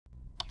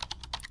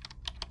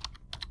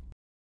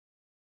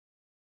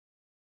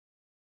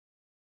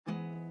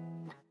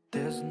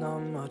There's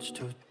not much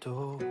to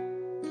do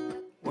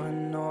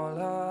when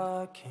all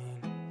I can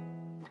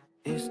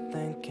is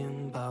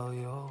thinking about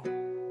you.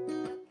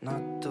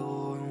 Not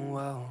doing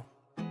well,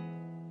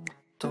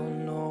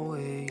 don't know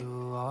where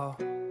you are,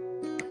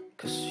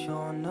 'cause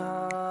you're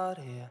not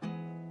here.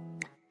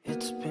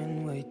 It's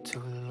been way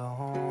too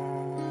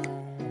long.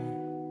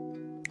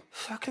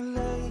 If I could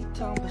lay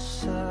down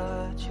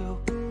beside you,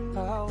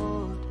 I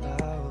would.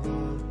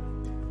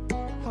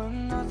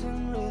 When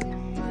nothing really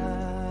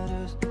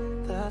matters,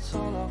 that's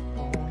all I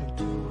wanna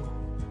do.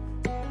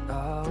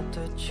 I hope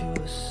that you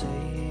are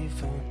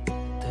safe and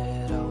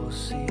that I will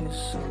see you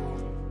soon.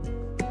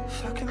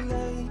 If I could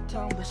lay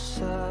down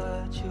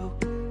beside you,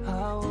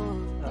 I would.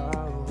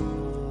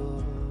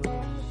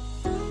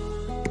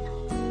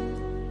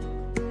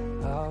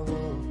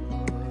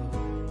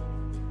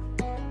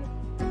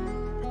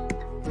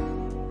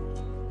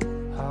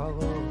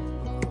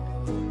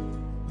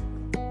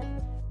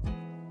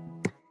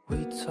 We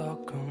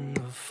talk on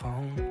the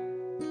phone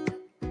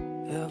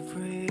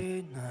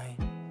every night.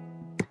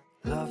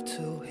 Love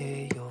to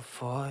hear your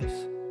voice.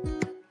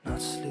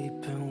 Not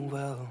sleeping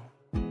well,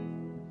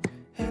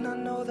 and I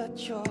know that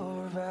you're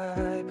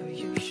right, but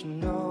you should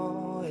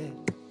know it.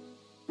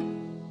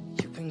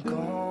 You've been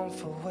gone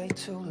for way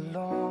too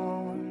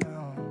long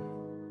now.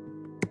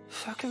 If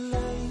I could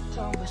lay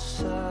down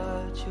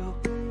beside you,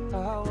 I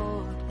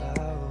would.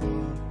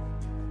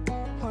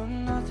 When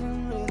nothing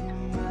really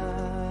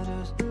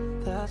matters,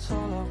 that's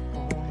all I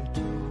wanna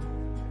do.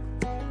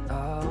 I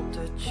hope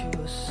that you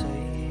are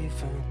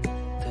safe and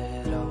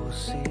that I will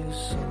see you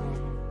soon.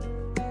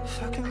 If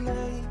I could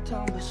lay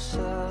down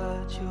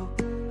beside you,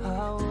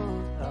 I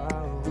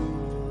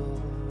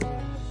would.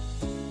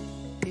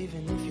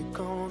 Even if you're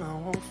gone, I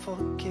won't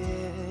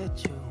forget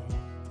you.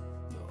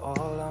 You're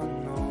all I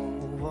know,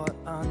 what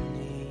I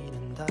need,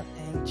 and that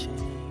ain't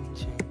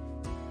changing.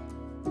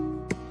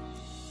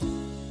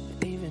 And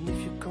even if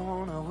you're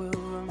gone, I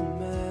will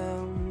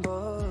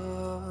remember.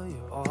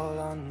 You're all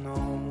I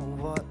know,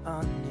 what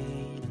I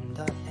need, and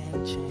that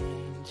ain't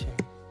changing.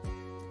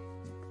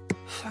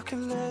 If I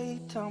could lay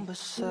down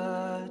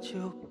beside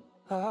you,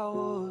 I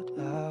would.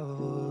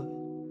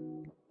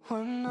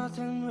 When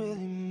nothing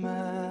really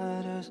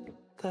matters,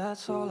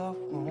 that's all I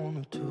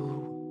wanna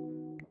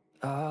do.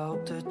 I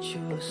hope that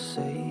you are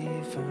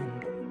safe and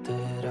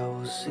that I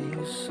will see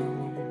you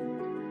soon.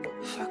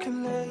 If I could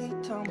lay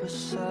down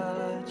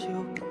beside you,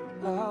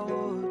 I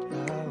would.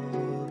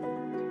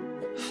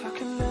 If I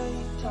could lay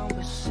down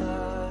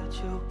beside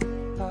you,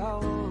 I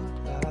would.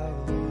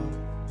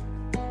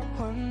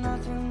 When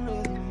nothing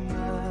really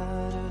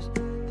matters,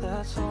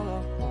 that's all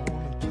I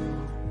wanna do.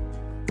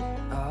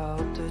 I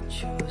hope that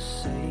you are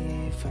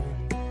safe and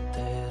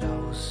that I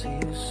will see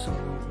you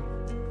soon.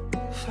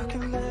 If I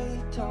could lay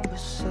down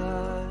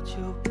beside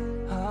you,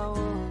 I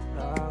would.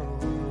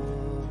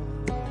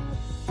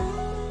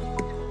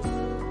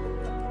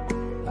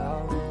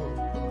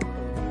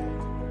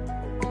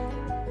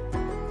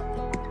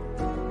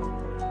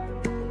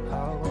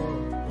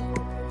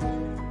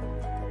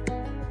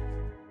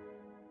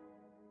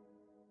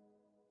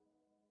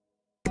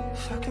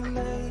 If I could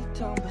lay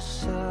down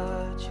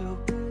beside you,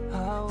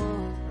 I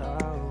would.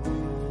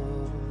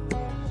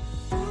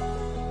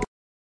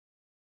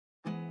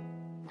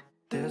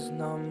 There's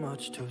not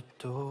much to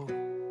do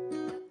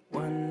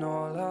when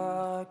all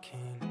I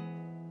can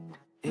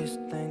is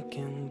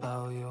thinking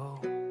about you.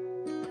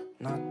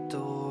 Not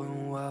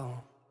doing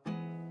well,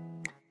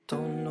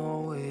 don't know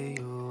where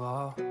you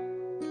are,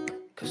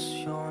 'cause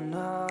you're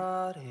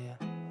not here.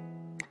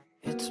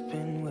 It's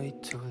been way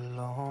too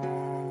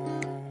long.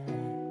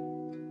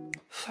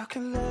 If I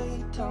could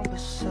lay down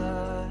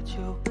beside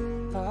you,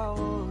 I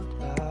would.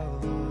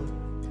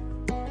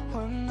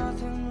 When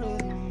nothing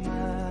really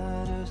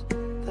matters,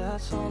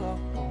 that's all I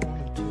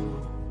wanna do.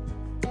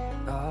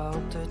 I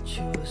hope that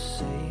you are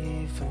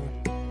safe and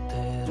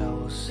that I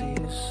will see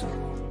you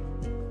soon.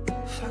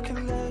 If I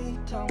could lay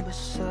down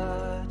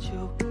beside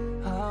you,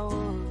 I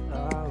would.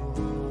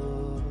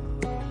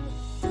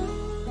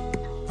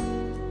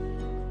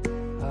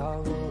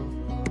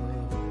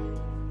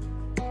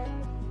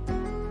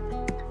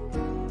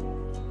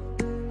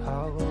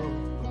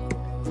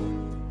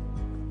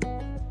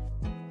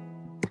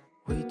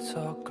 We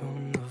talk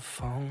on the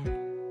phone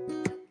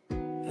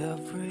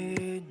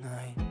every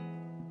night.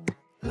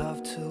 Love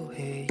to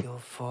hear your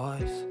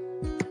voice.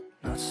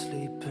 Not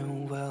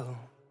sleeping well,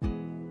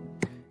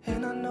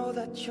 and I know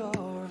that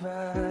you're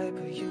right,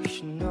 but you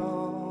should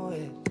know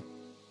it.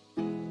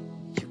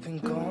 You've been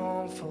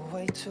gone for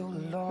way too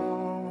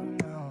long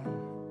now.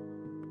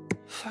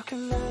 If I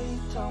could lay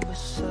down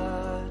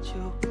beside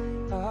you,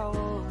 I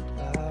would.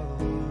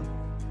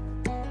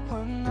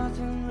 When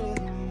nothing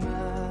really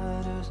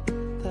matters,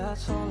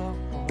 that's all I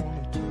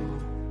wanna do.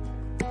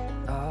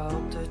 I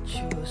hope that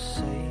you are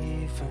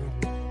safe and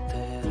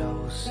that I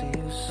will see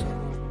you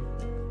soon.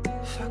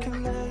 If I could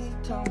lay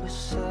down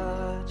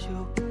beside you,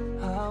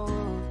 I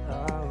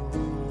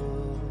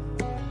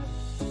would.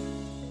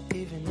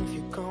 Even if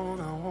you're gone,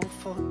 I won't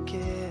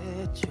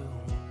forget you.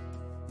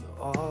 You're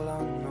all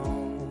I know,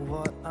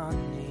 what I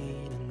need.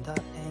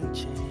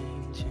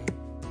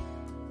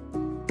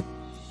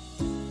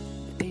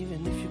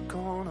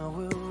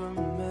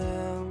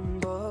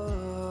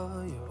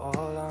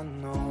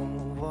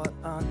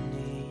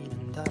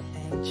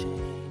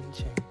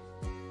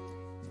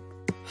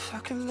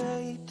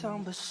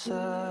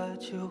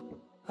 beside you,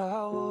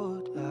 I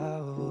would.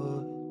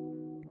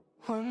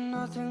 When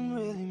nothing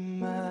really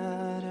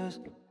matters,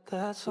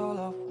 that's all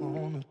I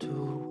wanna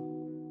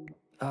do.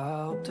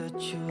 I hope that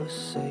you are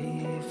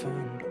safe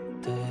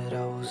and that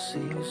I will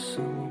see you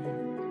soon.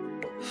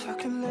 If I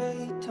could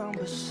lay down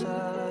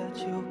beside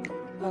you,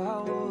 I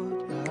would.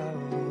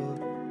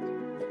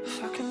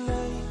 If I could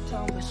lay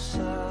down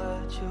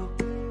beside you,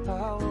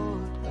 I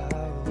would.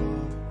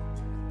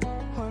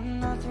 When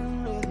nothing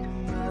really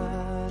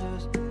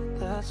matters,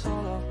 that's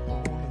all I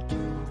wanna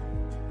do.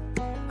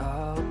 I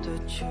hope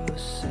that you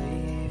are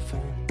safe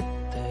and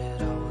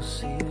that I will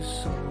see you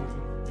soon.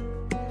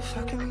 If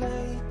I could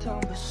lay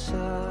down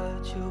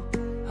beside you,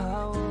 I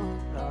would.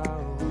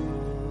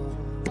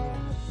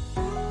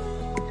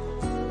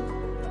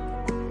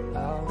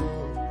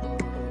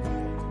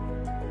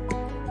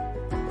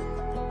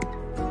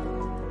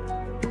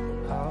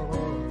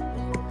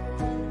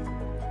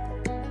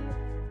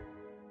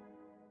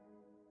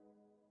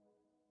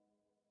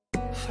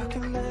 If I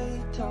could lay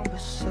down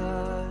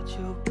beside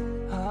you,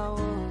 I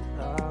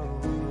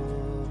would.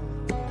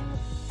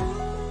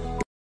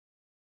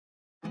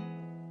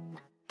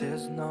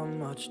 There's not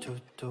much to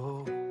do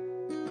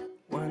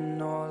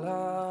when all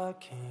I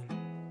can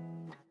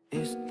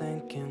is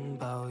thinking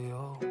about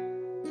you.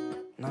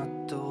 Not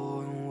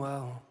doing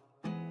well,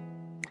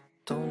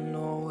 don't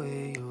know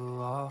where you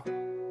are,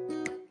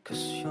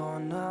 'cause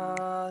you're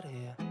not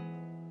here.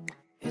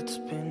 It's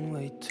been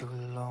way too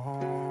long.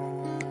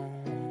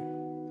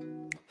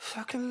 If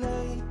I could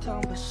lay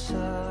down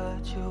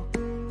beside you,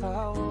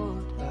 I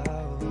would.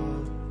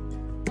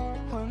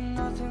 When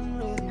nothing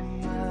really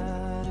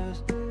matters,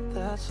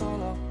 that's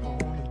all I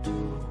wanna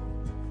do.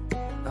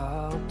 I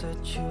hope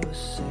that you are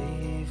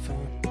safe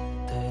and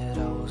that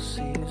I will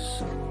see you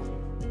soon.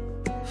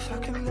 If I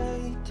could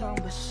lay down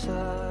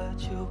beside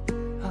you,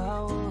 I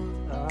would.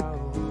 I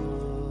would.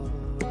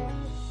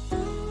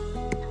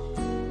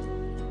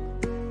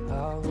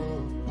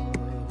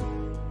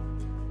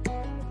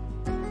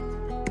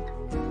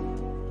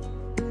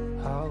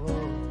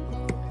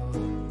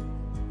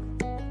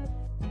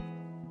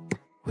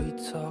 We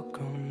talk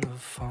on the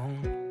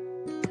phone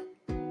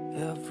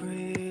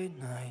every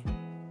night.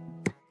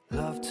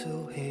 Love to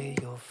hear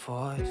your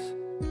voice.